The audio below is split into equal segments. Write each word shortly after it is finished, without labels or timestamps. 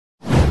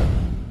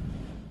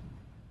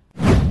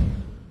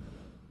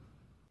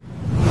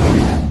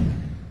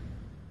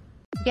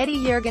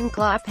GETTY Jurgen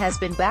Klopp has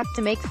been backed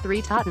to make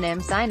 3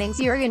 Tottenham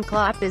signings. Jurgen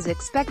Klopp is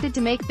expected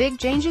to make big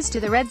changes to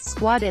the Reds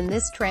squad in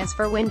this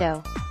transfer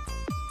window.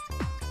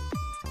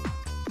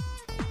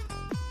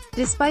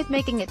 Despite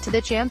making it to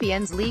the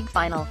Champions League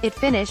final, it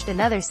finished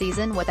another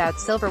season without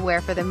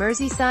silverware for the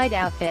Merseyside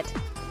outfit.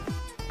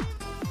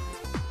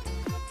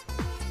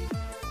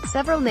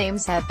 Several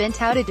names have been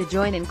touted to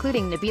join,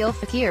 including Nabil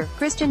Fekir,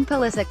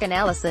 Pulisic and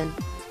Alisson.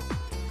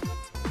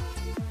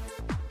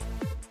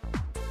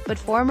 But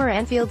former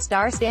Anfield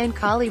star Stan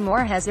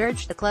Collymore has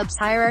urged the club's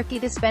hierarchy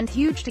to spend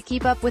huge to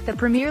keep up with the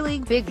Premier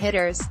League big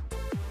hitters.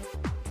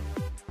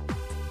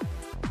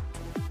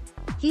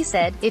 He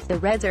said, if the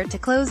Reds are to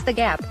close the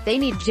gap, they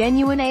need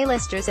genuine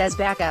A-listers as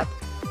backup.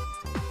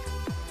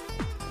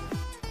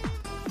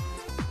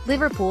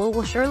 Liverpool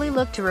will surely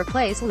look to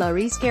replace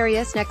Loris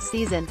Karius next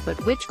season,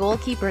 but which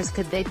goalkeepers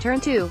could they turn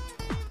to?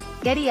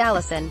 GETTY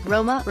Alisson,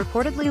 Roma,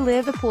 reportedly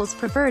Liverpool's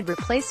preferred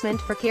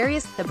replacement for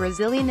Karius. The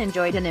Brazilian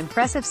enjoyed an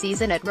impressive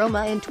season at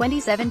Roma in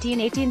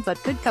 2017-18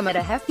 but could come at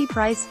a hefty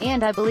price,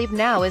 and I believe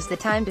now is the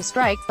time to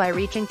strike. By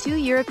reaching 2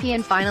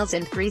 European finals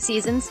in 3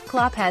 seasons,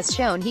 Klopp has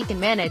shown he can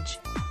manage.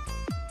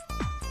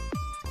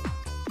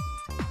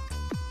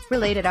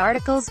 Related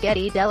articles: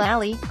 Getty. Dele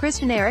Alli,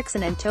 Christian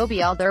Eriksen and Toby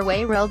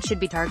Alderweireld should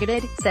be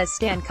targeted, says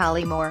Stan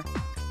Collymore.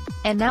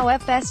 And now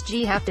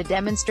FSG have to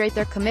demonstrate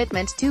their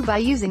commitment to by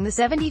using the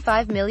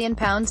 £75 million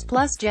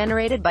plus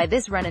generated by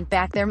this run and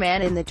back their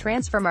man in the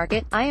transfer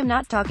market. I am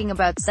not talking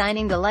about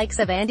signing the likes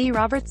of Andy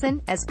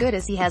Robertson, as good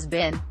as he has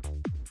been.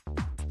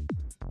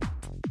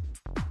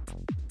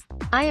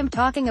 I am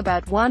talking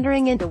about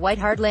wandering into White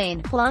Hart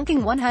Lane,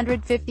 plonking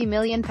 £150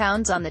 million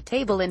on the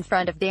table in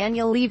front of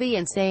Daniel Levy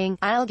and saying,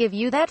 I'll give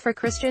you that for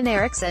Christian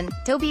Eriksen,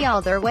 Toby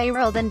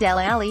Alderweireld and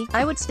Dele Alli.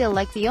 I would still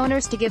like the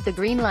owners to give the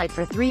green light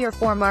for 3 or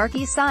 4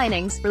 marquee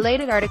signings.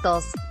 Related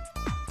articles.